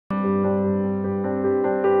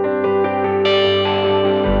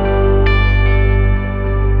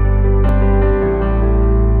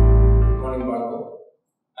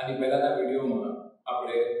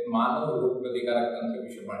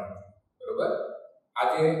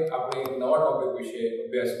આજે આપણે એક નવા ટોપિક વિશે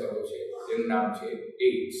અભ્યાસ કરવો છે જેનું નામ છે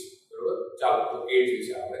એડ્સ. બરોબર, ચાલો તો એડ્સ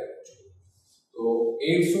વિશે આપણે જોઈએ. તો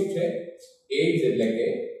એડ્સ શું છે? એડ્સ એટલે કે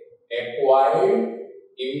acquired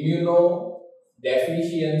immuno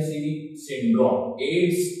deficiency syndrome.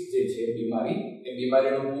 Ads જે છે બીમારી, એ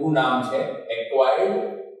બીમારીનું પૂરું નામ છે એક્વાયર્ડ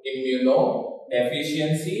ઇમ્યુનો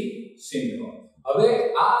ડેફિશિયન્સી સિન્ડ્રોમ. હવે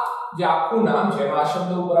આ જે આખું નામ છે આ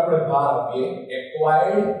શબ્દ ઉપર આપણે ભાર આપીએ,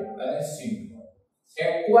 એક્વાયર્ડ અને સિન્ડ્રોમ.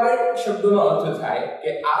 એક્વાયર્ડ શબ્દનો અર્થ થાય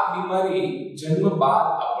કે આ બીમારી જન્મ બાદ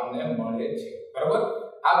આપણને મળે છે. બરાબર,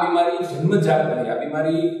 આ બીમારી જન્મજાત નથી, આ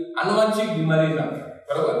બીમારી આનુવંશિક બીમારી નથી.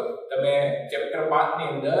 બરાબર, તમે ચેપ્ટર 5 ની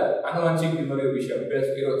અંદર આનુવંશિક બીમારીઓ વિશે અભ્યાસ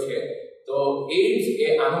કર્યો છે. તો એડ્સ એ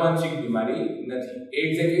આનુવંશિક બીમારી નથી.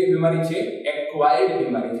 એડ્સ એ કેવી બીમારી છે? એક્વાયર્ડ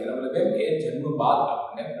બીમારી છે. મતલબ એમ કે જન્મ બાદ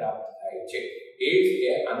આપણને પ્રાપ્ત થાય છે. એડ્સ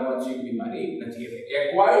એ આનુવંશિક બીમારી નથી.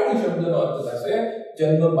 એક્વાયર્ડ શબ્દનો અર્થ થશે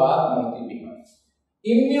જન્મ બાદ મળતી બીમારી.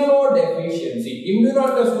 Immuno deficiency. ઇમ્યુનો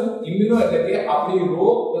એટલે શું? ઇમ્યુનો એટલે કે આપણી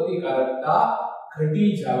રોગ પ્રતિકારકતા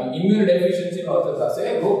ઘટી જાવી. ઇમ્યુનો ડેફિશિયન્સી નો અર્થ થશે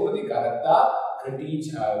રોગ પ્રતિકારકતા ઘટી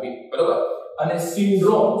જાવી. બરોબર. અને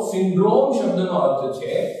સિન્ડ્રોમ. સિન્ડ્રોમ શબ્દનો અર્થ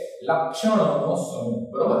છે લક્ષણોનો સમૂહ.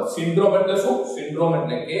 બરોબર, સિન્ડ્રોમ એટલે શું? સિન્ડ્રોમ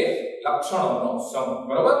એટલે કે લક્ષણોનો સમૂહ.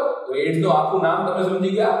 બરોબર, તો એડ્સ નું આખું નામ તમે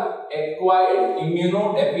સમજી ગયા, acquired immuno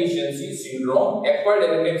deficiency syndrome. Acquired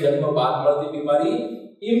એટલે કે જન્મ બાદ મળતી બીમારી,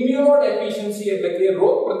 ઇમ્યુનો ડેફિશિયન્સી એટલે કે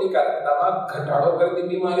રોગ પ્રતિકારકતામાં ઘટાડો કરતી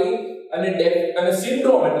બીમારી, અને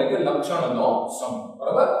સિન્ડ્રોમ એટલે કે લક્ષણોનો સમૂહ.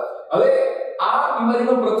 બરોબર, હવે આ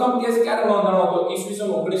બીમારીનો પ્રથમ કેસ ક્યારે નોંધાણો હતો? ઈસવીસન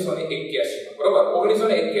 1981. બરોબર,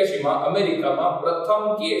 1981 માં અમેરિકામાં પ્રથમ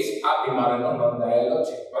કેસ આ બીમારીનો નોંધાયેલો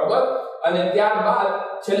છે. બરોબર, અને ત્યારબાદ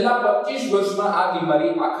છેલ્લા 25 વર્ષમાં આ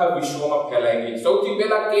બીમારી આખા વિશ્વમાં ફેલાઈ ગઈ. સૌથી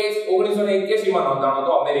પહેલા કેસ 1981 માં નોંધાણો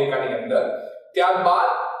હતો અમેરિકાની અંદર. ત્યારબાદ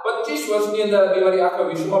 25 વર્ષની અંદર આ બીમારી આખા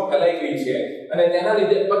વિશ્વમાં ફેલાઈ ગઈ છે અને તેના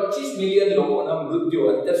લીધે 25 મિલિયન લોકોના મૃત્યુ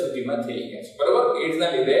અત્યાર સુધીમાં થઈ ગયા છે. બરોબર,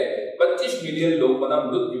 એડ્સના લીધે 25 મિલિયન લોકોના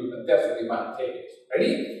મૃત્યુ અત્યાર સુધીમાં થઈ ગયા છે.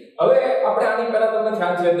 રેડી? હવે આપણે આની પહેલા તમને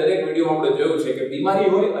ખ્યાલ છે, દરેક વિડિયોમાં આપણે જોયું છે કે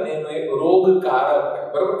બીમારી હોય અને એનો એક રોગકારક હોય.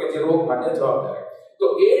 બરોબર, કે જે રોગ માટે જવાબદાર હોય. તો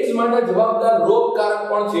એડ્સ માટે જવાબદાર રોગકારક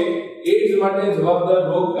કોણ છે? એડ્સ માટે જવાબદાર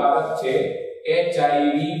રોગકારક છે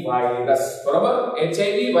એચઆઈવી વાયરસ. બરોબર,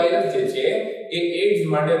 એચઆઈવી વાયરસ જે છે એ એડ્સ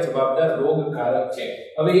માટે જવાબદાર રોગકારક છે.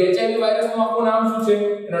 હવે એચઆઈવી વાયરસનું આખું નામ શું છે?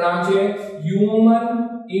 એનું નામ છે હ્યુમન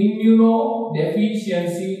ઇમ્યુનો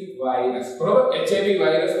ડેફિશિયન્સી વાયરસ. બરોબર, એચઆઈવી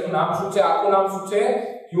વાયરસનું નામ શું છે? આખું નામ શું છે?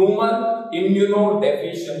 હ્યુમન ઇમ્યુનો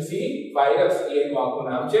ડેફિશિયન્સી વાયરસ એનું આખું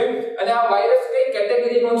નામ છે. અને આ વાયરસ કઈ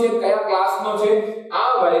કેટેગરીનો છે? કયા ક્લાસનો છે?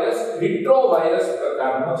 આ વાયરસ રિટ્રોવાયરસ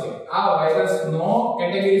પ્રકારનો છે. આ વાયરસનો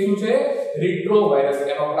કેટેગરી શું છે? રિટ્રોવાયરસ.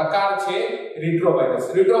 એનો પ્રકાર છે રિટ્રોવાયરસ.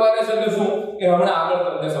 રિટ્રોવાયરસ એટલે શું? એ હમણાં આગળ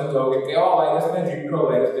તમને સમજાવું કે કેવા વાયરસને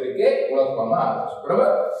રિટ્રોવાયરસ તરીકે ઓળખવામાં આવે છે. બરોબર,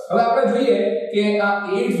 હવે આપણે જોઈએ કે આ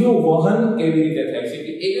એડ્સ નું વહન કેવી રીતે થાય છે,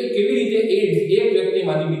 કે કેવી રીતે એડ્સ એક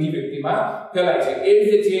વ્યક્તિમાંથી બીજી વ્યક્તિમાં ફેલાય છે. એડ્સ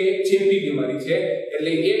જે છે એક ચેપી બીમારી છે,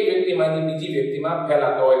 એટલે એક વ્યક્તિમાંથી બીજી વ્યક્તિમાં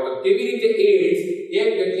ફેલાતો હોય. તો કેવી રીતે એડ્સ એક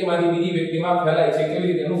વ્યક્તિમાંથી બીજી વ્યક્તિમાં ફેલાય છે, કેવી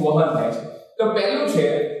રીતે એનું વહન થાય છે? તો પહેલું છે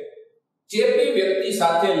ચેપી વ્યક્તિ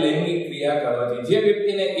સાથે લૈંગિક ક્રિયા કરવાથી. જે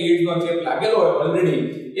વ્યક્તિને એડ્સ નો ચેપ લાગેલો હોય ઓલરેડી,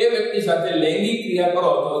 એ વ્યક્તિ સાથે લૈંગિક ક્રિયા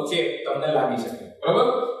કરો તો ચેપ તમને લાગી શકે. બરોબર,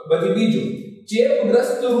 પછી બીજું,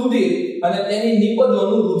 ચેપગ્રસ્ત રુધિર અને તેની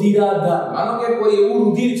નિપજોનું રુધિરાધાન. માનો કે કોઈ એવું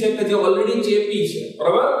રુધિર છે કે જે ઓલરેડી ચેપી છે.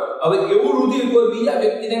 બરોબર, હવે એવું રુધિર કોઈ બીજા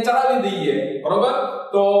વ્યક્તિને ચડાવી દઈએ, બરોબર,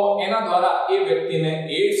 તો એના દ્વારા એ વ્યક્તિને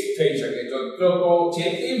એડ્સ થઈ શકે. તો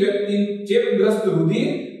ચેપી વ્યક્તિ ચેપગ્રસ્ત રુધિર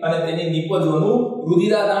અને તેની નિપજોનું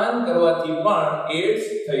રુધિરાદાન કરવાથી પણ એડ્સ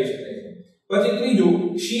થઈ શકે છે. પછી ત્રીજું,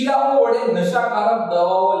 શીરાઓ વડે નશાકારક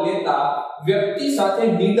દવાઓ લેતા વ્યક્તિ સાથે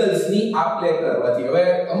નીડલ્સની આપ-લે કરવાથી. હવે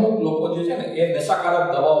અમુક લોકો જે છે ને એ નશાકારક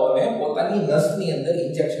દવાઓને પોતાની નસની અંદર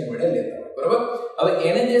ઇન્જેક્શન વડે લેતા હોય. બરોબર, હવે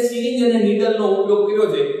એને જે સિરિંજ અને નીડલનો ઉપયોગ કર્યો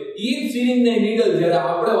છે, ઈ સિરિંજ ને નીડલ જ્યારે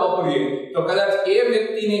આપણે વાપરીએ તો કદાચ એ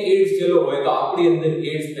વ્યક્તિને એડ્સ થયેલો હોય તો આપણી અંદર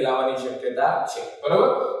એડ્સ ફેલાવાની શક્યતા છે. બરોબર,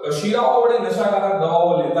 તો શીરાઓ વડે નશાકારક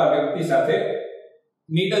દવાઓ લેતા વ્યક્તિ સાથે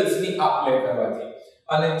નીડલ્સની આપ-લે કરવાથી.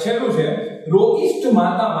 અને છેલ્લું છે, રોગિષ્ઠ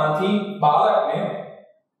માતામાંથી બાળકને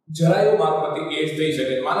જરાયુ મારફતે એડ્સ થઈ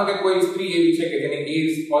શકે. માનો કે કોઈ સ્ત્રી એવી છે કે જેને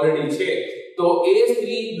એડ્સ ઓલરેડી છે, તો એ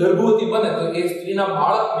સ્ત્રી ગર્ભવતી બને તો એ સ્ત્રીના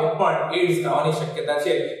બાળકને પણ એડ્સ થવાની શક્યતા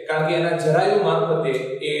છે, કારણ કે એના જરાયુ મારફતે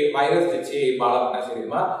એ વાયરસ જે છે એ બાળકના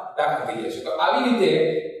શરીરમાં દાખલ થઈ જશે. તો આવી રીતે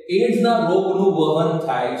એડ્સના રોગનું વહન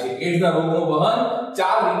થાય છે. એડ્સના રોગનું વહન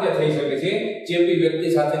 4 રીતે થઈ શકે છે: ચેપી વ્યક્તિ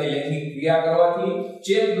સાથેની લૈંગિક ક્રિયા કરવાથી,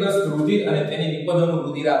 ચેપગ્રસ્ત રુધિર અને તેની નિપજોનું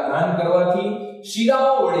રુધિરાદાન કરવાથી,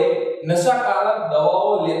 શીરાઓ વડે નશાકારક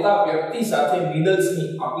દવાઓ લેતા વ્યક્તિ સાથે નીડલ્સની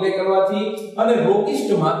આપલે કરવાથી અને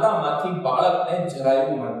રોગિષ્ઠ માતામાંથી બાળકને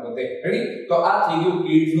જરાયું મારફતે. રેડી? તો આ થઈ ગયું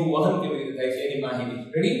એડ્સ નું વહન કેવી રીતે થાય છે એની માહિતી.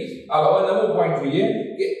 રેડી? હવે નવો પોઈન્ટ જોઈએ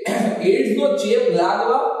કે એડ્સ નો ચેપ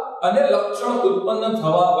લાગવા અને લક્ષણ ઉત્પન્ન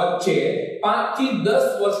થવા વચ્ચે 5 થી 10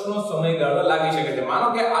 વર્ષનો સમયગાળો લાગી શકે છે. માનો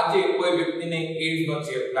કે આજે કોઈ વ્યક્તિને એડ્સ નો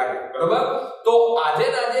ચેપ લાગે, બરોબર? તો આજે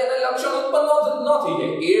એને લક્ષણ ઉત્પન્ન ન થઈ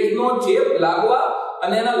જાય. એડ્સ નો ચેપ લાગવા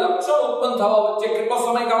અને એના લક્ષણ ઉત્પન્ન થવા વચ્ચે કેટલો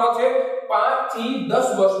સમયગાળો છે? 5 થી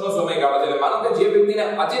 10 વર્ષનો સમયગાળો છે. એટલે માનો કે જે વ્યક્તિને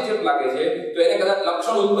આજે ચેપ લાગે છે તો એને કદાચ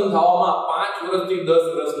લક્ષણ ઉત્પન્ન થવામાં 5 વર્ષથી 10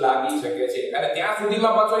 વર્ષ લાગી શકે છે. અને ત્યાં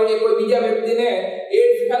સુધીમાં પાછો એ કોઈ બીજા વ્યક્તિને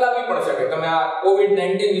એડ્સ ફેલાવી પણ શકે. તમે આ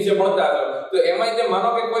કોવિડ-19 વિશે ભણતા છો તો એમાં જે માનો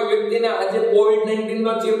કે કોઈ વ્યક્તિને આજે કોવિડ-19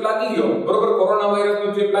 નો ચેપ લાગી ગયો, બરોબર, કોરોના વાયરસ નો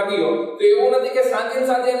ચેપ લાગી ગયો, તો એવું નથી કે સાંજે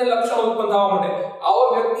એને લક્ષણ ઉત્પન્ન થવા માટે. આવો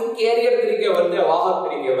વ્યક્તિ કેરિયર તરીકે વર્તે, વાહક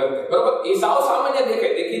તરીકે વર્તે, બરોબર? એ સાવ સામાન્ય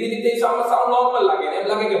દેખાય, દેખીતી રીતે સાવ નોર્મલ લાગે, એમ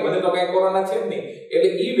લાગે કે મને તો કઈ કોરોના છે જ નહીં, એટલે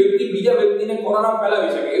એ વ્યક્તિ બીજા વ્યક્તિને કોરોના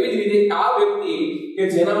ફેલાવી શકે. એવી જ રીતે આ વ્યક્તિ કે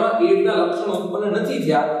જેનામાં એડ્સના લક્ષણો ઉત્પન્ન નથી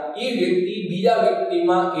થયા, એ વ્યક્તિ બીજા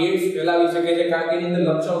વ્યક્તિમાં એડ્સ ફેલાવી શકે છે, કારણ કે એની અંદર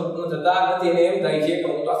લક્ષણ ઉત્પન્ન થતા નથી. એને એમ થાય છે કે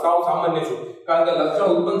હું તો સાવ સામાન્ય છું, કારણ કે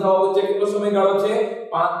લક્ષણ ઉત્પન્ન થવા વચ્ચે કેટલો સમયગાળો છે?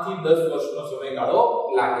 5 થી 10 વર્ષનો સમયગાળો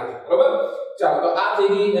લાગે છે, બરોબર? ચાલો, તો આ થઈ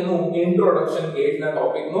ગઈ એનું ઇન્ટ્રોડક્શન એડ્સ ના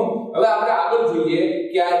ટોપિક નું. હવે આપણે આગળ જોઈએ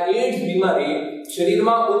કે આ એડ્સ બીમારી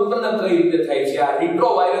શરીરમાં ઉત્પન્ન કઈ રીતે થાય છે. આ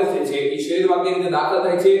રિટ્રોવાયરસ જે છે એ શરીરમાં કઈ રીતે દાખલ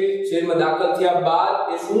થાય છે, શરીરમાં દાખલ થયા બાદ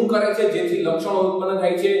એ શું કરે છે જેથી લક્ષણો ઉત્પન્ન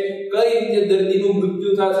થાય છે, કઈ રીતે દર્દીનું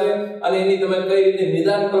મૃત્યુ થશે અને એની તમે કઈ રીતે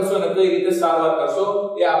નિદાન કરશો અને કઈ રીતે સારવાર કરશો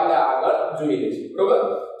એ આપણે આગળ જોઈએ છીએ, બરોબર?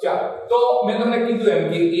 ચાલો, તો મેં તમને કીધું એમ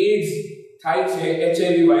કે એડ્સ થાય છે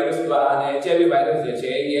એચઆઈવી વાયરસ દ્વારા, અને એચઆઈવી વાયરસ જે છે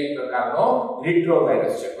એ એક પ્રકારનો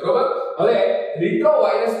રિટ્રોવાયરસ છે, બરોબર? હવે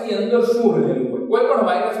રિટ્રોવાયરસ ની અંદર શું રહેલું હોય? કોઈ પણ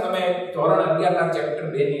વાયરસ તમે ધોરણ 11 ના ચેપ્ટર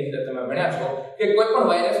 2 ની અંદર તમે ભણ્યા છો કે કોઈ પણ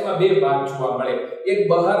વાયરસમાં બે ભાગ જોવા મળે. એક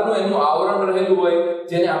બહારનું એનું આવરણ રહેલું હોય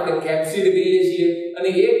જેને આપણે કેપ્સિડ કહીએ છીએ, અને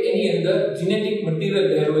એક એની અંદર જેનેટિક મટીરીયલ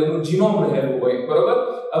રહેલું, એનું જીનોમ રહેલું હોય, બરોબર?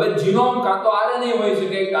 હવે જીનોમ કાં તો આરએનએ હોઈ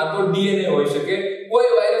શકે, કાં તો ડીએનએ હોઈ શકે.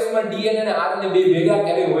 કોઈ વાયરસમાં ડીએનએ અને આરએનએ બે ભેગા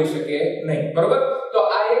ક્યારેય હોઈ શકે નહીં, બરોબર? તો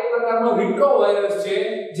આ એક પ્રકારનો રિટ્રોવાયરસ છે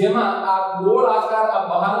જેમાં આ ગોળ આકાર, આ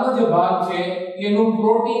બહારનો જે ભાગ છે એનું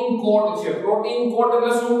પ્રોટીન કોટ છે. પ્રોટીન કોટ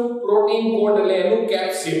એટલે શું? પ્રોટીન કોટ એટલે એનું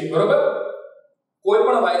કેપ્સિડ, બરોબર? કોઈ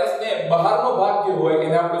પણ વાયરસને બહારનો ભાગ જે હોય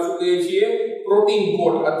એને આપણે શું કહીએ છીએ? પ્રોટીન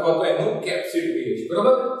કોટ અથવા તો એનું કેપ્સિડ કહીએ છીએ,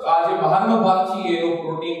 બરોબર? તો આ જે બહારનો ભાગ છે એનો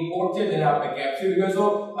પ્રોટીન કોટ છે જેને આપણે કેપ્સિડ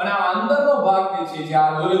કહીશું, અને આ અંદરનો ભાગ જે છે, જે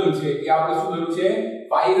આ દોરેલું છે એ આપણે શું કહેલું છે?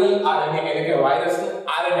 વાયરલ આરએનએ, એટલે કે વાયરસનું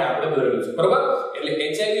આરએનએ આપણે દોરેલું છે, બરોબર? એટલે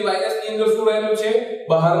એચઆઈવી વાયરસની અંદર શું રહેલું છે?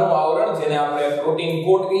 બહારનું આવરણ જેને આપણે પ્રોટીન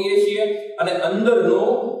કોટ કહીએ છીએ, અને અંદરનું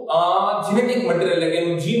જેનેટિક મટીરીયલ એટલે કે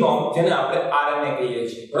એનું જીનોમ જેને આપણે આરએનએ કહીએ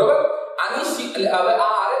છીએ, બરોબર? આની હવે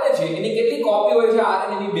આ આરએનએ છે એની કેટલી કોપી હોય છે?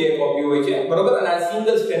 આરએનએ ની 2 કોપી હોય છે, બરોબર? અને આ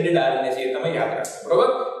સિંગલ સ્ટ્રેન્ડેડ આરએનએ છે, તમે યાદ રાખો, બરોબર?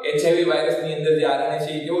 એચઆઈવી વાયરસની અંદર જે આરએનએ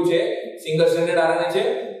છે એ કેવું છે? સિંગલ સ્ટ્રેન્ડેડ આરએનએ છે,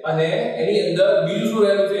 અને એની અંદર બીજું શું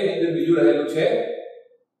રહેલું છે? એની અંદર બીજું રહેલું છે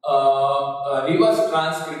રિવર્સ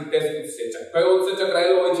ટ્રાન્સક્રિપ્ટેઝ ઉત્સેચક. કયો ઉત્સેચક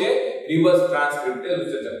રહેલો હોય છે? રિવર્સ ટ્રાન્સક્રિપ્ટેઝ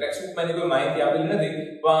ઉત્સેચક. ટેક્સ્ટબુકમાં એની કોઈ માહિતી આપેલી નથી,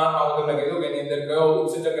 પણ હું તમને કીધું કે એની અંદર કયો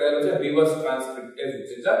ઉત્સેચક રહેલો છે? રિવર્સ ટ્રાન્સક્રિપ્ટેઝ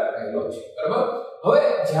ઉત્સેચક રહેલો છે, બરાબર? હવે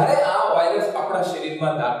જ્યારે આ વાયરસ આપણા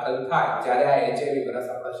શરીરમાં દાખલ થાય, જ્યારે આ એચઆઈવી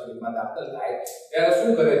વાયરસ આપણા શરીરમાં દાખલ થાય ત્યારે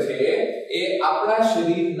શું કરે છે? એ આપણા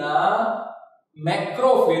શરીરના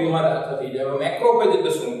મેક્રોફેજમાં દાખલ થઈ જાય. મેક્રોફેજ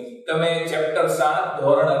એટલે શું? તમે ચેપ્ટર 7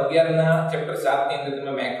 ધોરણ 11 ના ચેપ્ટર 7 ની અંદર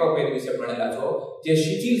તમે મેક્રોફેજ વિશે ભણેલા છો, જે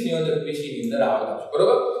શિથિલ સંયોજક પેશીની અંદર આવેલા છે,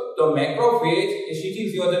 બરોબર? તો મેક્રોફેજ એ શિથિલ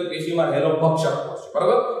સંયોજક પેશીમાં રહેલો ભક્ષક કોષ છે,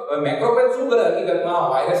 બરોબર? હવે મેક્રોફેજ શું કરે? હકીકતમાં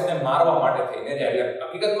વાયરસને મારવા માટે થઈને જાય.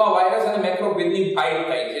 હકીકતમાં વાયરસ અને મેક્રોફેજની ફાઇટ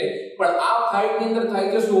થાય છે, પણ આ ફાઇટની અંદર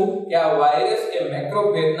થાય છે શું? કે આ વાયરસ એ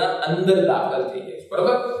મેક્રોફેજના અંદર દાખલ થઈ જાય છે,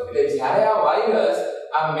 બરોબર? એટલે જ્યારે આ વાયરસ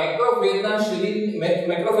આ મેક્રોફેજના શરીર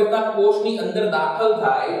મેક્રોફેજના કોષની અંદર દાખલ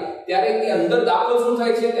થાય ત્યારે એ અંદર દાખલ શું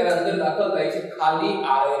થાય છે? ત્યારે અંદર દાખલ થાય છે ખાલી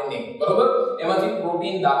આરએનએ, બરોબર? એમાંથી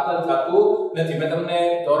પ્રોટીન દાખલ થતું નથી. મેં તમને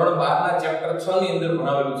ધોરણ 12 ના ચેપ્ટર 6 ની અંદર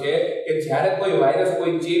ભણાવેલું છે કે જ્યારે કોઈ વાયરસ,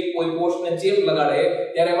 કોઈ ચેપ, કોઈ કોષને ચેપ લગાડે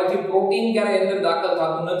ત્યારે એમાંથી પ્રોટીન ક્યારે અંદર દાખલ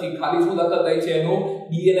થતું નથી, ખાલી શું દાખલ થાય છે? એનું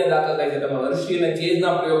ડીએનએ દાખલ થાય છે. તમે હર્શી અને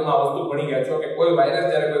ચેઝના પ્રયોગમાં આ વસ્તુ ભણી ગયા છો કે કોઈ વાયરસ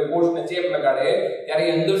જ્યારે કોઈ કોષને ચેપ લગાડે ત્યારે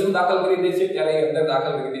એ અંદર શું દાખલ કરી દે છે? ત્યારે એ અંદર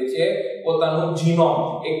દાખલ કરી દે છે પોતાનું જીનોમ.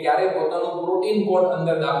 એ ક્યારે પોતાનું પ્રોટીન કોડ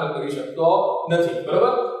અંદર દાખલ કરી શકતો નથી,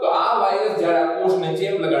 બરાબર? તો આ વાયરસ જ્યારે આ કોષને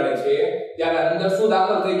ચેપ લગાડે છે ત્યારે અંદર શું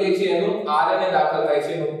દાખલ થઈ જાય છે? એનું આરએનએ દાખલ થાય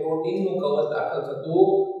છે, એનું પ્રોટીનનું કવર દાખલ થતું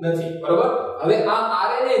નથી. બરોબર? હવે આ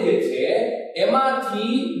આરએનએ જે છે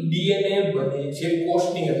એમાંથી ડીએનએ બને છે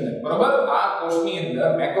કોષની અંદર. બરોબર? આ કોષની અંદર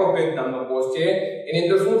મેક્રોફેજ નામનો કોષ છે, એની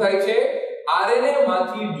અંદર શું થાય છે? આરએનએ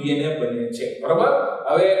માંથી ડીએનએ બને છે. બરોબર?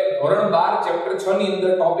 હવે ધોરણ 12 ચેપ્ટર 6 ની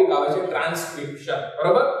અંદર ટોપિક આવે છે ટ્રાન્સક્રિપ્શન.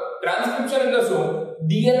 બરોબર? ટ્રાન્સક્રિપ્શન એટલે શું?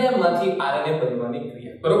 ડીએનએ માંથી આરએનએ બનવાની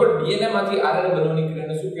ક્રિયા. બરોબર? ડીએનએ માંથી આરએનએ બનવાની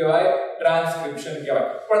ક્રિયાને શું કહેવાય? ટ્રાન્સક્રિપ્શન કહેવાય.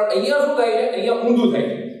 પણ અહીંયા શું થાય છે? અહીંયા ઊંધું થાય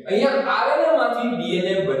છે. અહીંયા આરએનએ માંથી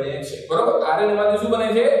ડીએનએ બને છે. બરોબર? આરએનએ માંથી શું બને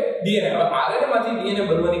છે? ડીએનએ. હવે આરએનએ માંથી ડીએનએ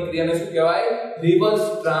બનવાની ક્રિયાને શું કહેવાય? Reverse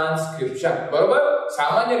transcription. બરોબર?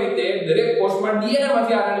 સામાન્ય રીતે દરેક કોષમાં ડીએનએ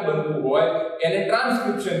માંથી આરએનએ બનતું હોય એને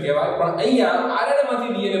ટ્રાન્સક્રિપ્શન કહેવાય, પણ અહીંયા આરએનએ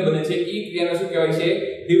માંથી ડીએનએ બને છે એ ક્રિયાને શું કહેવાય છે?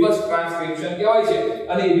 રિવર્સ ટ્રાન્સક્રિપ્શન કહેવાય છે.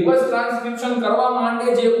 અને રિવર્સ ટ્રાન્સક્રિપ્શન કરવા માટે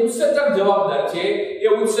જે ઉત્સેચક જવાબદાર છે એ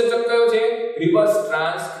ઉત્સેચક કયો છે? રિવર્સ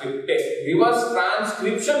ટ્રાન્સક્રિપ્ટેસ. રિવર્સ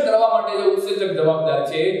ટ્રાન્સક્રિપ્શન કરવા માટે જે ઉત્સેચક જવાબદાર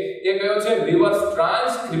છે એ કયો છે? રિવર્સ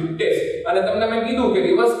ટ્રાન્સક્રિપ્ટેસ. અને તમને મેં કીધું કે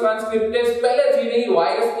રિવર્સ ટ્રાન્સક્રિપ્ટેસ પહેલેથી જ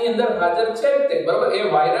વાયરસની અંદર હાજર છે તે. બરાબર? એ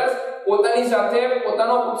વાયરસ પોતાની સાથે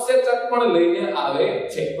પોતાનો ઉત્સેચક પણ લઈને આવે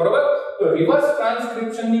છે. બરાબર? તો રિવર્સ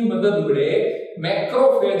ટ્રાન્સક્રિપ્શનની મદદ વડે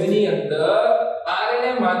મેક્રોફેજની અંદર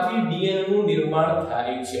આરએનએ માંથી ડીએનએ નું નિર્માણ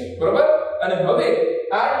થાય છે. બરાબર? અને હવે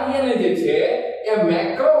આ ડીએનએ જે છે એ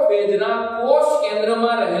મેક્રોફેજના કોષ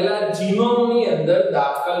કેન્દ્રમાં રહેલા જીનોમની અંદર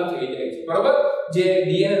દાખલ થઈ જાય છે. બરાબર? જે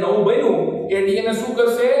ડીએનએ નવું બન્યું એ ડીએનએ શું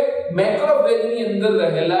કરશે? મેક્રોફેજની અંદર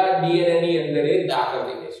રહેલા ડીએનએ ની અંદર એ દાખલ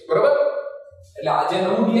થઈ જશે. બરાબર? એટલે આ જે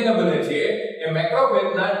નવું ડીએનએ બને છે એ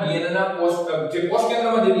મેક્રોફેજના ડીએનએ ના કોષ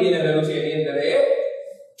કેન્દ્રમાં જે ડીએનએ રહેલું છે એની અંદર એ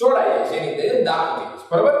જોડાય છે, એની અંદર દાખલ થઈ છે.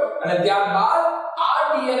 બરાબર? અને ત્યારબાદ આ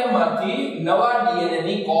ડીએનએ માંથી નવા ડીએનએ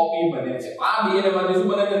ની કોપી બને છે. આ ડીએનએ માંથી શું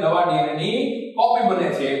બને છે? નવા ડીએનએ ની કોપી બને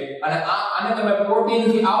છે. અને આને તમે પ્રોટીન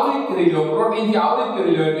થી આવૃત કરી લો, પ્રોટીન થી આવૃત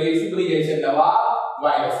કરી લો એટલે એ શું બની જાય છે? નવા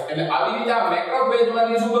વાયરસ. એટલે આવી રીતે આ મેક્રોફેજ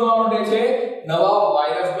માંથી શું બનવા માંડે છે? નવા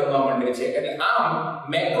વાયરસ બનવા માંડે છે. એટલે આમ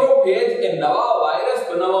મેક્રોફેજ એ નવા વાયરસ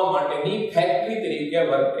બનાવવા માટેની ફેક્ટરી તરીકે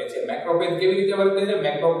વર્તે છે. મેક્રોફેજ કેવી રીતે વર્તે છે?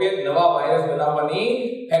 મેક્રોફેજ નવા વાયરસ બનાવવાની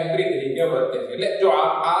ફેક્ટરી તરીકે વર્તે છે. એટલે જો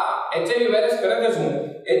આ એચઆઈવી વાયરસ કરે છે શું?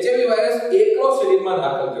 એચઆઈવી વાયરસ એકલો શરીરમાં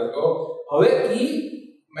દાખલ કરતો, હવે ઈ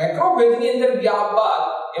મેક્રોફેજની અંદર ગયા બાદ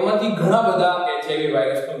એમાંથી ઘણા બધા એચઆઈવી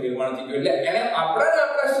વાયરસનું નિર્માણ થઈ ગયું. એટલે એને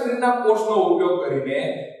આપણા શરીરના કોષનો ઉપયોગ કરીને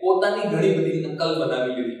પોતાની ઘણી બધી નકલ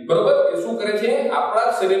બનાવી લીધી. બરોબર? એ શું કરે છે? આપણા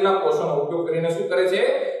શરીરના કોષોનો ઉપયોગ કરીને શું કરે છે?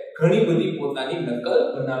 ઘણી બધી પોતાની નકલ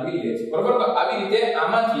બનાવી લે છે. બરોબર? તો આવી રીતે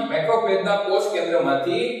આમાંથી મેક્રોફેજના કોષ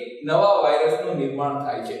કેન્દ્રમાંથી નવા વાયરસનું નિર્માણ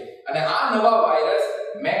થાય છે. અને આ નવા વાયરસ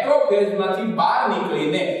મેક્રોફેજમાંથી બહાર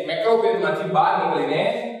નીકળીને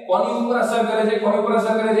કોની ઉપર અસર કરે છે? કોની ઉપર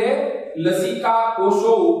અસર કરે છે? લસિકા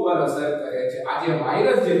કોષો ઉપર અસર કરે છે. આ જે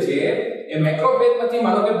વાયરસ જે છે એ મેક્રોફેજમાંથી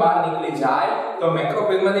માનો કે બહાર નીકળી જાય તો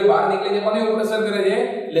મેક્રોફેજમાંથી બહાર નીકળીને કોની ઉપર અસર કરે છે?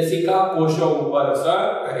 લસિકા કોષો ઉપર અસર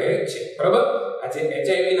કરે છે. બરાબર? આ જે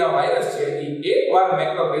એચઆઈવી ના વાયરસ છે એ એકવાર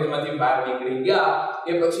મેક્રોફેજમાંથી બહાર નીકળી ગયા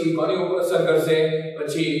એ પછી કોની ઉપર અસર કરશે?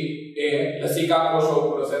 પછી એ લસિકા કોષો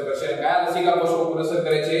ઉપર અસર કરશે. કયા લસિકા કોષો ઉપર અસર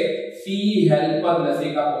કરે છે? ટી હેલ્પર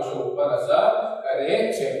લસિકા કોષો ઉપર અસર કરે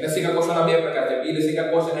છે. લસિકા કોષોના બે પ્રકાર છે, બી લસિકા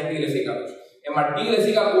કોષ અને ટી લસિકા કોષ. એમાં ટી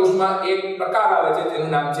લસિકા કોષમાં એક પ્રકાર આવે છે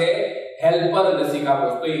જેનું નામ છે હેલ્પર લસિકા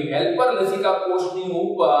કોષ. તો એ હેલ્પર લસિકા કોષની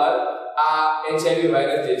ઉપર આ એચઆઈવી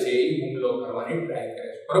વાયરસ જે છે એ હુમલો કરવાની ટ્રાય કરે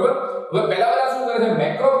છે. બરોબર? હવે પહેલા શું કરે છે?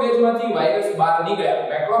 મેક્રોફેજમાંથી વાયરસ બહાર નીકળ્યા.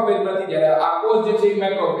 મેક્રોફેજમાંથી જ્યારે આ કોષ જે છે એ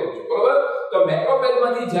મેક્રોફેજ છે. બરોબર? તો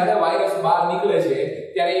મેક્રોફેજમાંથી જ્યારે વાયરસ બહાર નીકળે છે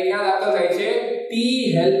ત્યારે એ ક્યાં દાખલ થાય છે? ટી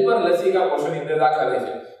હેલ્પર લસિકા કોષોની અંદર દાખલ થાય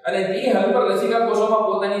છે. અને ટી હેલ્પર લસિકા કોષોમાં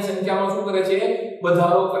પોતાની સંખ્યામાં શું કરે છે?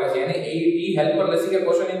 વધારો કરે છે. અને એ ટી હેલ્પર લસિકા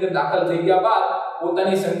કોષોની અંદર દાખલ થઈ ગયા બાદ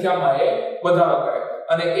પોતાની સંખ્યામાં એ વધારો કરે.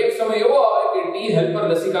 અને એક સમય એવો આવે કે ટી હેલ્પર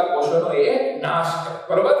લસિકા કોષોનો એ નાશ કરે.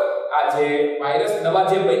 બરોબર? આ જે વાયરસ નવા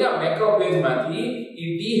જે બન્યા મેક્રોફેજમાંથી એ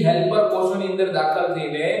ટી હેલ્પર કોષોની અંદર દાખલ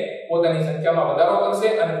થઈને પોતાની સંખ્યામાં વધારો કરશે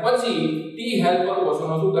અને પછી ટી હેલ્પર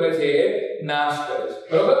કોષોનો શું કરે છે? નાશ કરે છે.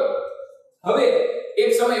 બરોબર? હવે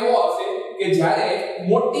એક સમય એવો આવશે કે જ્યારે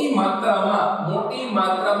મોટી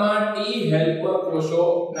માત્રામાં ટી હેલ્પર કોષો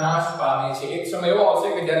નાશ પામે છે. એક સમય એવો આવશે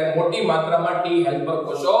કે જ્યારે મોટી માત્રામાં ટી હેલ્પર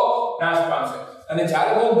કોષો નાશ પામશે. અને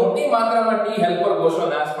જ્યારે મોટી માત્રામાં ટી હેલ્પર કોષો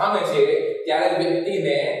નાશ પામે છે ત્યારે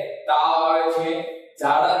વ્યક્તિને તાવ આવે છે,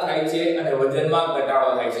 ઝાડા થાય છે અને વજનમાં ઘટાડો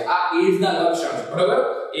થાય છે. આ એડ્સના લક્ષણ છે. બરોબર?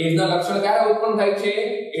 એડ્સના લક્ષણ ક્યારે ઉત્પન્ન થાય છે?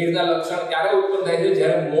 એડ્સના લક્ષણ ક્યારે ઉત્પન્ન થાય છે?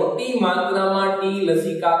 જ્યારે મોટી માત્રામાં ટી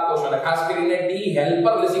લસિકા કોષોના, ખાસ કરીને ટી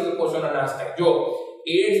હેલ્પર લસિકા કોષોનો નાશ થાય. જો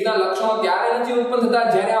એડ્સ ના લક્ષણો ત્યારે નથી ઉત્પન્ન થતા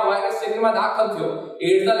જ્યારે આ વાયરસ શરીરમાં દાખલ થયો.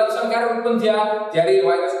 એડ્સ ના લક્ષણ ક્યારે ઉત્પન્ન થયા? જ્યારે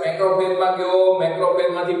વાયરસ મેક્રોફેજમાં ગયો,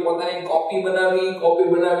 મેક્રોફેજમાંથી પોતાની કોપી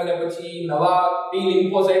બનાવીને પછી નવા ટી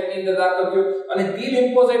લિમ્ફોસાઇટ ની અંદર દાખલ થયો અને ટી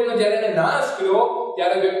લિમ્ફોસાઇટ નો જ્યારે એને નાશ કર્યો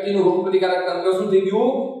ત્યારે વ્યક્તિનું રોગપ્રતિકારક તંત્ર શું થઈ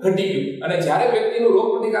ગયું? ઘટી ગયું. અને જ્યારે વ્યક્તિનું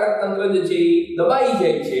રોગપ્રતિકારક તંત્ર જે છે એ દબાઈ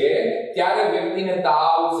જાય છે ત્યારે વ્યક્તિને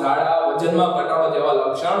તાવ, ઝાડા, વજનમાં ઘટાડો જેવા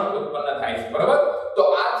લક્ષણ ઉત્પન્ન થાય છે. બરાબર? તો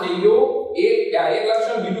આ થઈ ગયું એક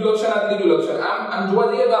લક્ષણ, બીજું લક્ષણ, આ ત્રીજું લક્ષણ. આમ જોવા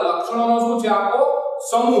જઈએ તો આ લક્ષણોનો શું છે? આખો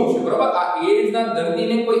સમૂહ છે. બરાબર? આ એડ્સ ના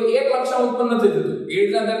દર્દીને કોઈ એક લક્ષણ ઉત્પન્ન નથી થતું.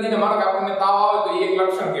 એડ્સ ના દર્દીને માનો કે આપણને તાવ આવે તો એક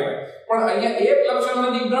લક્ષણ કહેવાય, પણ અહીંયા એક લક્ષણ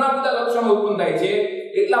નથી, ઘણા બધા લક્ષણો ઉત્પન્ન થાય છે.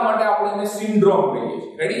 એટલા માટે આપણે એને સિન્ડ્રોમ કહીએ છીએ.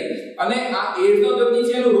 રેડી? અને આ એડ્સ નો દર્દી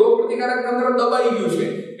છે એનું રોગપ્રતિકારક તંત્ર દબાઈ ગયું છે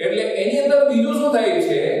એટલે એની અંદર બીજું શું થાય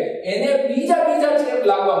છે? એને બીજા ચેપ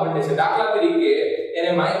લાગવા માંડે છે. દાખલા તરીકે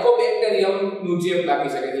એને માઇકોબેક્ટેરિયમ નું ચેપ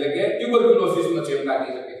લાગી શકે છે, એટલે કે ટ્યુબરક્યુલોસિસ નો ચેપ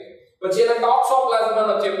લાગી શકે છે. પછી એને ટોક્સોપ્લાઝમા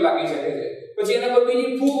નો ચેપ લાગી શકે છે. પછી એને કોઈ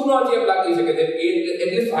બીજી ફૂગ નો ચેપ લાગી શકે છે.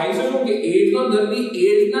 એટલે થાય છે શું કે એડ્સ નો દર્દી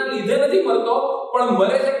એડ્સ ના લીધે નથી મરતો, પણ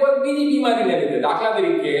મરે છે કોઈ બીજી બીમારીને લીધે. દાખલા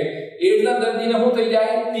તરીકે એડ્સ ના દર્દીને શું થઈ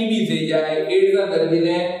જાય? ટીબી થઈ જાય. એડ્સ ના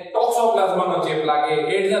દર્દીને ટોક્સોપ્લાઝમા નો ચેપ લાગે.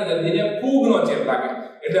 એડ્સ ના દર્દીને ફૂગ નો ચેપ લાગે.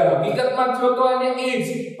 એટલે હકીકતમાં થયો તો એને એડ્સ,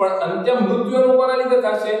 પણ અંતે મૃત્યુનું કોના લીધે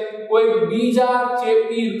થશે? કોઈ બીજા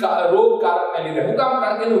ચેપી રોગકારકને લીધે. શું કામ?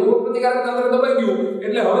 કારણ કે એનું રોગપ્રતિકારક તંત્ર દબાઈ ગયું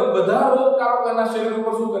એટલે હવે બધા રોગકારકો એના શરીર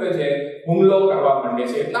ઉપર શું કરે છે? હુમલો કરવા માંડે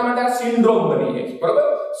છે. એટલા માટે આ સિન્ડ્રોમ બની જાય છે. બરાબર?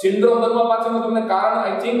 સિન્ડ્રોમ બનવા પાછળનું તમને કારણ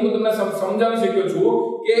આઈ થિંક હું તમને સમજાવી શક્યો છું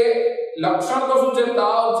કે લક્ષણ તો શું છે?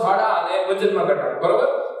 તાવ, ઝાડા અને વજનમાં ઘટાડો. બરાબર?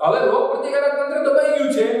 હવે રોગપ્રતિકારક તંત્ર દબાઈ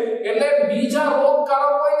ગયું છે એટલે બીજા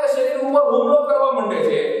રોગકારકો એને શરીર ઉપર હુમલો કરવા માંડે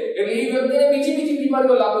છે. એટલે એ વ્યક્તિને બીજી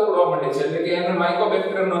બીમારીઓ લાગુ પડવા માંડે છે. એટલે કે એને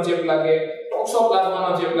માઇકોબેક્ટેરિયમનો ચેપ લાગે,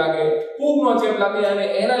 ટોક્સોપ્લાઝમાનો ચેપ લાગે, ફૂગનો ચેપ લાગે અને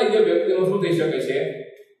એના લીધે વ્યક્તિનું શું થઈ શકે છે?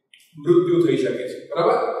 મૃત્યુ થઈ શકે છે.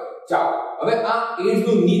 બરાબર? ચાલો હવે આ એડ્સ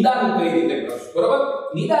નું નિદાન કઈ રીતે કરશું? બરાબર?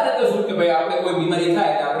 નિદાન એટલે શું કે ભાઈ આપણે કોઈ બીમારી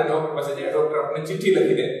થાય તો આપણે ડોક્ટર પાસે જઈએ, ડોક્ટર આપણને ચિઠ્ઠી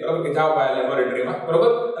લખી દે, બરાબર, કે જાઓ ભાઈ લેબોરેટરીમાં.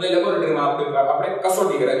 બરાબર? અને લેબોરેટરીમાં આપણે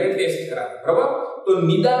કસોટી કરાવીએ, ટેસ્ટ કરાવીએ. બરાબર? તો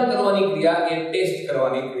નિદાન કરવાની ક્રિયા એ ટેસ્ટ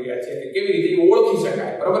કરવાની ક્રિયા છે. કેવી રીતે ઓળખી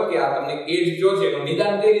શકાય? બરાબર? કે આ તમને એડ્સ જો છે એનું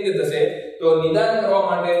નિદાન કઈ રીતે થશે? તો નિદાન કરવા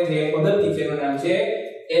માટે જે પદ્ધતિ છે એનું નામ છે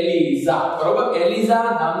એલિઝા. બરાબર? એલિઝા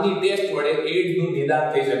નામની ટેસ્ટ વડે એડ્સ નું નિદાન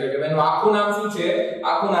થઈ શકે છે. એનું આખું નામ શું છે?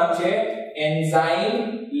 આખું નામ છે enzyme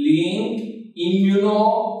linked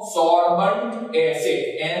ઇમ્યુનોસોર્બન્ટ acid.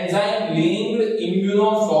 Enzyme linked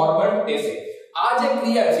ઇમ્યુનોસોર્બન્ટ acid. આ જે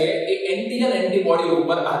ક્રિયા છે એ એન્ટીજન એન્ટીબોડી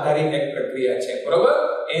ઉપર આધારિત એક પ્રક્રિયા છે. બરાબર?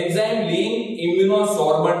 એન્ઝાઇમ લિંક્ડ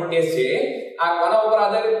ઇમ્યુનોસોર્બન્ટ એસિડ આ કોના ઉપર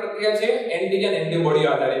આધારિત પ્રક્રિયા છે? એન્ટીજન એન્ટીબોડી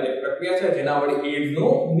આધારિત એક પ્રક્રિયા છે જેના વડે એડ્સ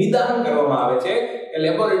નું નિદાન કરવામાં આવે છે. કે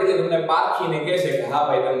લેબોરેટરી તમને પારખીને કહેશે કે હા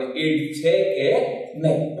ભાઈ તમને એડ્સ છે કે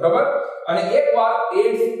નહીં. બરાબર? અને એકવાર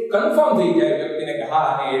એડ્સ કન્ફર્મ થઈ જાય વ્યક્તિને કે હા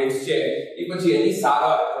આને એડ્સ છે, એ પછી એની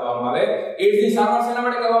સારવાર કરવામાં આવે. એડ્સ ની સારવાર શેના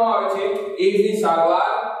માટે કરવામાં આવે છે? એડ્સ ની સારવાર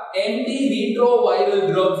એન્ટી રિટ્રોવાયરલ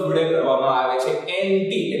ડ્રગ્સ વડે કરવામાં આવે છે.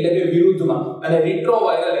 એન્ટી એટલે કે વિરુદ્ધમાં અને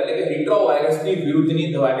રિટ્રોવાયરલ એટલે કે રિટ્રોવાયરસની વિરુદ્ધની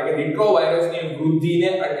દવા, એટલે કે રિટ્રોવાયરસની વૃદ્ધિને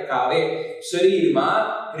અટકાવે, શરીરમાં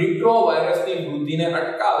રિટ્રોવાયરસની વૃદ્ધિને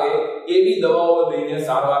અટકાવે એવી દવાઓ લઈને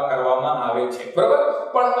સારવાર કરવામાં આવે છે. બરાબર?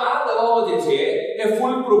 પણ આ દવાઓ જે છે એ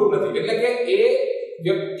ફૂલ પ્રૂફ નથી, એટલે કે એ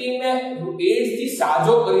વ્યક્તિને એડ્સ થી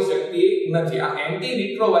સાજો કરી શકતી નથી. આ એન્ટી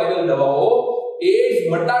રિટ્રોવાયરલ દવાઓ એડ્સ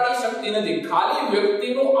મટાડી શકતી નથી, ખાલી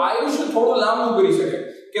વ્યક્તિનું આયુષ્ય થોડું લાંબુ કરી શકે.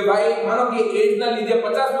 કે ભાઈ માનો કે એડ્સ ના લીધે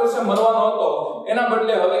 50 વર્ષે મરવાનો હતો, એના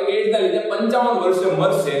બદલે હવે એડ્સ ના લીધે 55 વર્ષે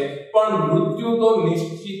મરશે, પણ મૃત્યુ તો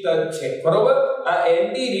નિશ્ચિત જ છે. બરોબર? આ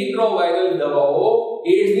એન્ટી રિટ્રોવાયરલ દવાઓ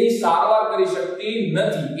એડ્સ ની સારવાર કરી શકતી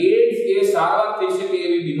નથી. એડ્સ એ સારવાર થઈ શકે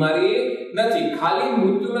એવી બીમારી નથી, ખાલી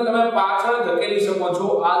મૃત્યુને તમે પાછળ ધકેલી શકો છો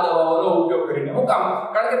આ દવાઓનો ઉપયોગ કરીને. શું કામ?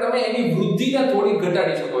 કારણ કે તમે એની વૃદ્ધિને થોડી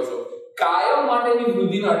ઘટાડી શકો છો, કાયમ માટેની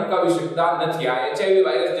વૃદ્ધિને અટકાવી શકતા નથી. આ એચઆઈવી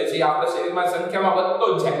વાયરસ જે છે આપણા શરીરમાં સંખ્યામાં વધતો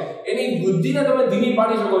જ જાય, એની વૃદ્ધિને તમે ધીમી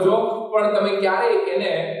પાડી શકો છો, પણ તમે ક્યારેય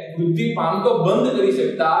એને વૃદ્ધિ પામતો બંધ કરી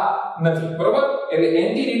શકતા નથી. બરોબર? એટલે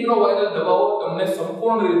એન્ટી રિટ્રોવાયરલ દવાઓ તમને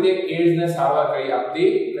સંપૂર્ણ રીતે એડ્સને સારવાર કરી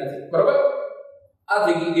આપતી નથી. બરોબર? આ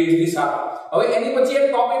થઈ ગઈ એડ્સની સારવાર. હવે એની પછી એક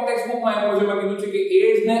ટોપિક ટેક્સ્ટબુકમાં આપ્યો છે, મેં કીધું છે કે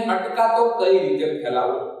એડ્સને અટકાતો કઈ રીતે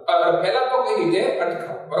ફેલાવો, ફેલાતો કઈ રીતે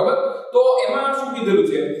અટકાવો. બરોબર? તો એમાં શું કીધેલું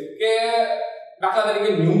છે કે દાખલા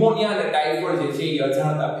તરીકે ન્યુમોનિયા અને ટાઇફોઇડ જે છે એ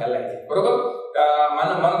અજાણતા ફેલાય છે. બરોબર?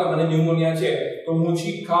 માનો કે મને ન્યુમોનિયા છે તો હું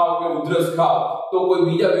છીંક ખાવ કે ઉધરસ ખાવ તો કોઈ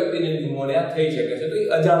બીજા વ્યક્તિને ન્યુમોનિયા થઈ શકે છે, તો એ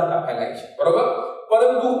અજાણતા ફેલાય છે. બરોબર?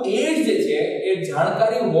 પરંતુ એડ્સ જે છે એ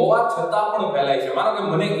જાણકારી હોવા છતાં પણ ફેલાય છે. માનો કે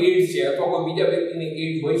મને એડ્સ છે અથવા કોઈ બીજા વ્યક્તિને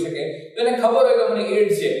એડ્સ હોઈ શકે તો એને ખબર હોય કે મને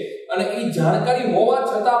એડ્સ છે, અને એ જાણકારી હોવા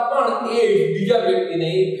છતાં પણ એડ્સ બીજા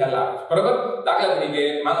વ્યક્તિને ફેલાવે છે, બરોબર. દાખલા તરીકે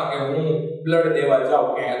માનો કે હું બ્લડ દેવા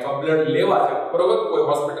જાઉં કે અથવા બ્લડ લેવા જાઉં, બરોબર, કોઈ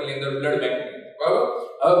હોસ્પિટલની અંદર બ્લડ બેંક, બરોબર.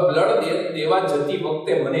 હવે બ્લડ દેવા જતી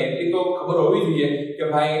વખતે મને એટલી તો ખબર હોવી જોઈએ કે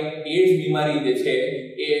ભાઈ એડ્સ બીમારી જે છે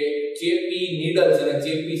એ ચેપી નીડલ્સ અને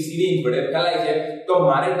ચેપી સિરિંજ વડે ફેલાય છે. તો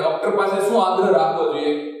મારે ડોક્ટર પાસે શું આગ્રહ રાખવો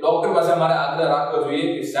જોઈએ? ડોક્ટર પાસે મારે આગ્રહ રાખવો જોઈએ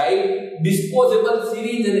કે સાહેબ ડિસ્પોઝેબલ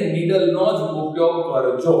સિરિંજ અને નીડલનો જ ઉપયોગ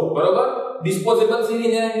કરજો, બરોબર. ડિસ્પોઝેબલ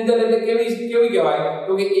સિરિંજ અને નીડલ એટલે કેવી કહેવાય?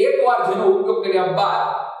 તો કે એકવાર જેનો ઉપયોગ કર્યા બાદ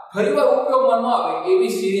ફરીવાર ઉપયોગમાં ન આવે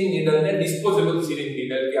એવી સિરિંજ નીડલને ડિસ્પોઝેબલ સિરિંજ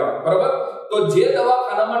નીડલ કહેવાય, બરોબર. તો જે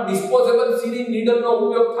દવાખાનામાં ડિસ્પોઝેબલ સિરિંજ નીડલનો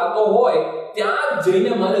ઉપયોગ થતો હોય ત્યાં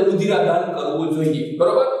જઈને મારે રુધિરાદાન કરવું જોઈએ,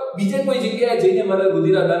 બરોબર. બીજે કોઈ જગ્યાએ જઈને મારે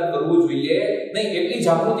રુધિરાદાન કરવું જોઈએ નહીં, એટલી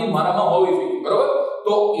જાગૃતિ મારામાં હોવી જોઈએ, બરોબર.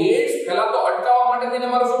 તો એડ્સ ફેલાતો અટકાવવા માટે થઈને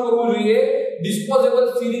મારે શું કરવું જોઈએ? ડિસ્પોઝેબલ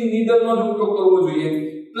સિરિંજ નીડલનો જ ઉપયોગ કરવો જોઈએ.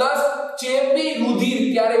 પ્લસ ચેપી રુધિર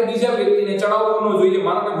ક્યારે બીજા વ્યક્તિને ચડાવવું ન જોઈએ.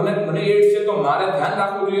 માનો કે મને એડ્સ છે તો મારે ધ્યાન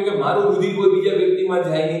રાખવું જોઈએ કે મારું રુધિર કોઈ બીજા વ્યક્તિમાં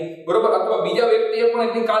જાય નહીં, બરોબર. અથવા બીજા વ્યક્તિએ પણ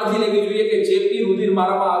એટલી કાળજી લેવી જોઈએ કે ચેપી રુધિર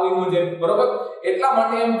મારામાં આવી ન જાય, બરોબર. એટલા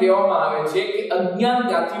માટે એમ કહેવામાં આવે છે કે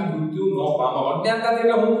અજ્ઞાનતાથી મૃત્યુ ન પામો. અજ્ઞાનતા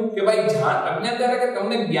એટલે હું કે ભાઈ અજ્ઞાનતા એટલે કે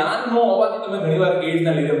તમને જ્ઞાન ન હોવાથી તમે ઘણીવાર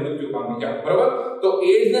એડ્સના લીધે મૃત્યુ પામી જાવ, બરોબર. તો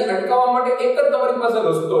એડ્સને અટકાવવા માટે એક જ તમારી પાસે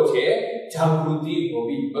રસ્તો છે, જાગૃતિ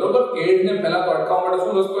હોવી, બરોબર. એડ્સને પહેલા તો અટકાવવા માટે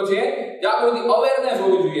શું રસ્તો છે? જાગૃતિ, અવેરનેસ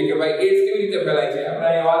હોવી જોઈએ કે ભાઈ એડ્સ કેવી રીતે ફેલાય છે. આપણે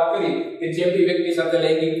અહીંયા વાત કરી કે ચેપી વ્યક્તિ સાથે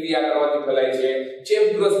લૈંગિક ક્રિયા કરવાથી ફેલાય છે,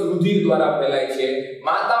 ચેપગ્રસ્ત રુધિર દ્વારા ફેલાય છે,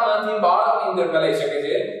 માતામાંથી બાળકની અંદર ફેલાઈ શકે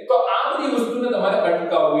છે. તો આ બધી વસ્તુને તમારે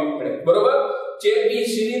અટકાવવી પડે, બરોબર. ચેપી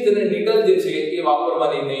સિરિંજ અને નીડલ જે છે એ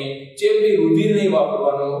વાપરવાની નહીં, ચેપી રુધિર નહીં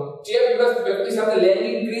વાપરવાનું, ચેપગ્રસ્ત વ્યક્તિ સાથે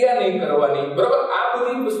લૈંગિક ક્રિયા નહીં કરવાની, બરોબર. આ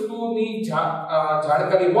બધી વસ્તુની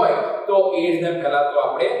જાણકારી હોય તો એડ્સને ફેલાતો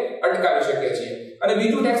આપણે અટકાવી શકીએ છીએ. અને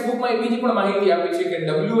બીજું ટેક્સ્ટબુકમાં બીજી પણ માહિતી આપી છે કે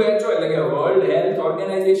WHO એટલે કે વર્લ્ડ હેલ્થ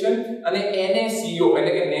ઓર્ગેનાઇઝેશન અને NACO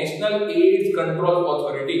એટલે કે નેશનલ એડ્સ કંટ્રોલ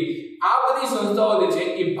ઓથોરિટી, આ બધી સંસ્થાઓ જે છે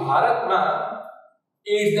એ ભારતમાં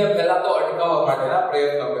એડ્સને ફેલાતો અટકાવવા માટેના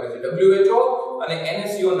પ્રયત્નો કરે છે. WHO અને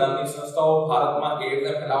NACO નામની સંસ્થાઓ ભારતમાં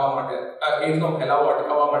એડ્સને ફેલાવવા માટે એડ્સનો ફેલાવો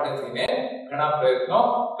અટકાવવા માટે થઈને ઘણા પ્રયત્નો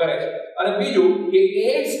કરે છે. અને બીજું કે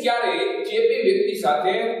એડ્સ ક્યારે ચેપી વ્યક્તિ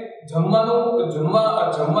સાથે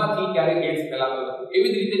જમવાથી ક્યારે એડ્સ ફેલાતો નથી.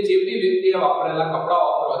 એવી જ રીતે ચેપી વ્યક્તિએ વાપરેલા કપડાં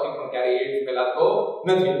વાપરવાથી પણ ક્યારે એડ્સ ફેલાતો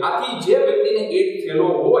નથી. આથી જે વ્યક્તિને એડ્સ થયેલો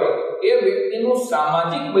હોય એ વ્યક્તિનો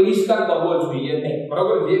સામાજિક બહિષ્કાર કરવો જોઈએ નહીં,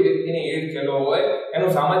 બરોબર. જે વ્યક્તિને એડ્સ થયેલો હોય એનો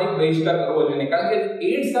સામાજિક બહિષ્કાર કરવો જોઈએ નહીં, કારણ કે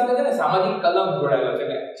એડ્સ સાથે છે ને સામાજિક કલમ જોડાયેલો છે.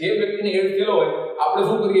 જે વ્યક્તિને એડ્સ થયેલો હોય આપણે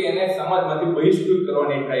શું કરીએ? એને સમાજમાંથી બહિષ્કૃત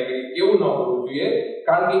કરવાની ટ્રાય કરીએ. એવું ન કરવું જોઈએ,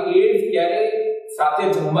 કારણ કે એડ્સ ક્યારે સાથે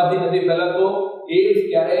જમવાથી નથી ફેલાતો, એડ્સ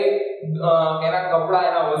ક્યારે એના કપડા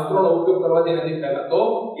એના વસ્ત્રોનો ઉપયોગ કરવાથી નથી ફેલાતો.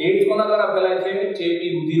 એડ્સ કોના દ્વારા ફેલાય છે?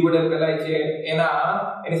 ચેપી રુધિર વડે ફેલાય છે,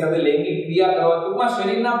 એની સાથે લૈંગિક ક્રિયા કરવા, ટૂંકમાં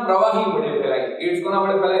શરીરના પ્રવાહી વડે ફેલાય છે. એડ્સ કોના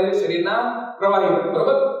વડે ફેલાય છે? શરીરના પ્રવાહી વડે,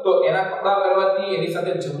 બરોબર. તો એના કપડા પહેરવાથી, એની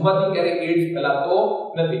સાથે જમવાથી ક્યારે એડ્સ ફેલાતો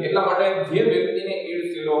નથી. એટલા માટે જે વ્યક્તિને એડ્સ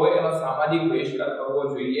થયેલો હોય એનો સામાજિક બહિષ્કાર કરવો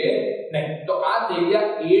જોઈએ નહીં. તો આ થઈ ગયા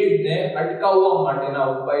એડ્સને અટકાવવા માટેના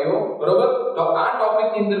ઉપાયો, બરોબર. તો આ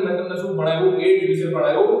ટોપિકની અંદર મેં તમને શું ભણાવ્યું? એડ્સ વિશે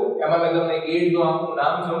ભણાવ્યું. એમાં મેં તમને એડ્સનું આખું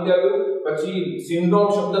નામ સમજાવ્યું, પછી સિન્ડ્રોમ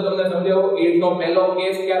શબ્દ તમને સમજાવ્યો, એડ્સનો પહેલો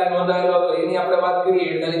કેસ ક્યારે નોંધાયેલો હતો એની આપણે વાત કરી,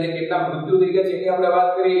 એડ્સના લીધે કેટલા મૃત્યુ થઈ ગયા છે એની આપણે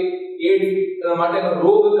વાત કરી, એડ્સ માટેનો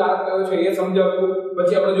રોગ કારક કયો છે એ સમજાવ્યું.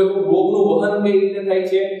 પછી આપણે જોયું રોગનું વહન કઈ રીતે થાય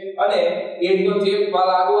છે અને એડ્સનો ચેપ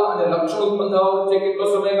લાગવા અને લક્ષણો ઉત્પન્ન થવા વચ્ચે કેટલો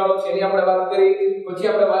સમયગાળો છે એની આપણે વાત કરી. પછી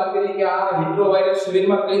આપણે વાત કરી કે આ રિટ્રોવાયરસ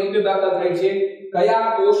શરીરમાં કઈ રીતે દાખલ થાય છે,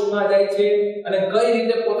 કયા કોષમાં જાય છે અને કઈ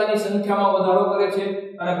રીતે પોતાની સંખ્યામાં વધારો કરે છે,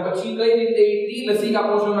 અને પછી કઈ રીતે ટી લસિકા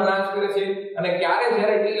કોષોનો નાશ કરે છે, અને ક્યારે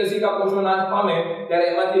જ્યારે ટી લસિકા કોષો નાશ પામે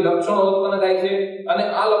ત્યારે એમાંથી લક્ષણો ઉત્પન્ન થાય છે, અને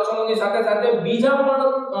આ લક્ષણોની સાથે સાથે બીજા પણ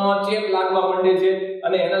ચેપ લાગવા માંડે છે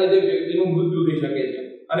અને એના લીધે વ્યક્તિનું મૃત્યુ થઈ શકે છે.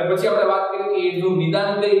 અને પછી આપણે વાત કરી કે એડ્સનું નિદાન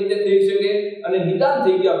કઈ રીતે થઈ શકે, અને નિદાન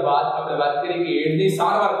થઈ ગયા બાદ આપણે વાત કરી કે એડ્સની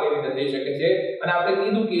સારવાર કઈ રીતે થઈ શકે છે. અને આપણે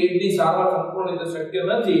કીધું કે એડ્સની સારવાર સંપૂર્ણ રીતે શક્ય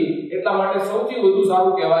નથી, એટલા માટે સૌથી વધુ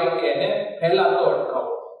સારું કહેવાય કે એને ફેલાતો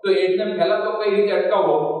અટકાવો. તો એડ્સને ફેલાતો કઈ રીતે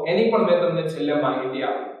અટકાવવો એની પણ મેં તમને છેલ્લે માહિતી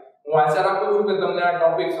આપી. હું આશા રાખું છું કે તમને આ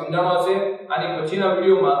ટોપિક સમજાણો હશે. આની પછીના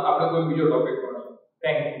વિડીયોમાં આપણે કોઈ બીજો ટોપિક ભણીશું.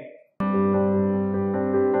 Thank you.